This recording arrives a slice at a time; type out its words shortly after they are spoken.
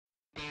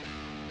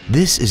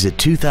This is a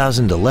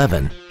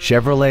 2011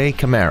 Chevrolet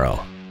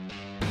Camaro.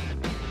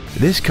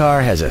 This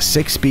car has a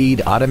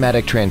 6-speed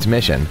automatic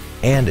transmission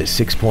and a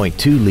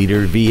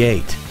 6.2-liter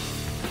V8.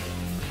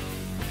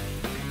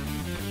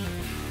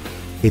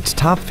 Its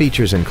top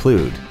features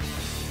include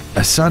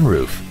a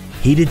sunroof,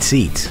 heated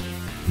seats,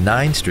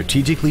 9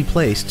 strategically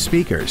placed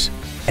speakers,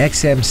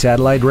 XM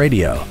satellite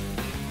radio,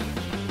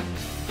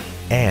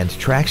 and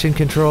traction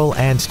control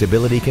and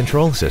stability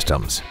control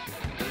systems.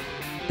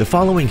 The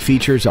following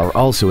features are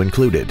also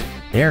included: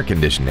 air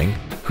conditioning,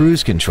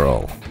 cruise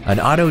control, an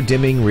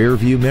auto-dimming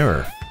rear-view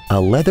mirror,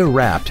 a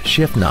leather-wrapped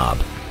shift knob,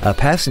 a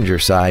passenger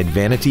side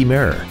vanity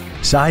mirror,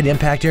 side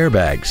impact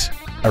airbags,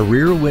 a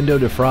rear window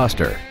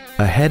defroster,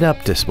 a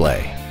head-up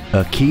display,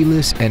 a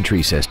keyless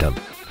entry system,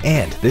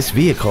 and this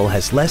vehicle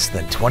has less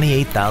than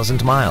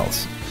 28,000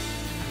 miles.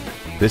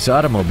 This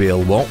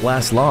automobile won't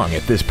last long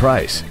at this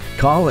price.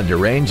 Call and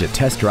arrange a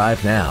test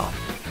drive now.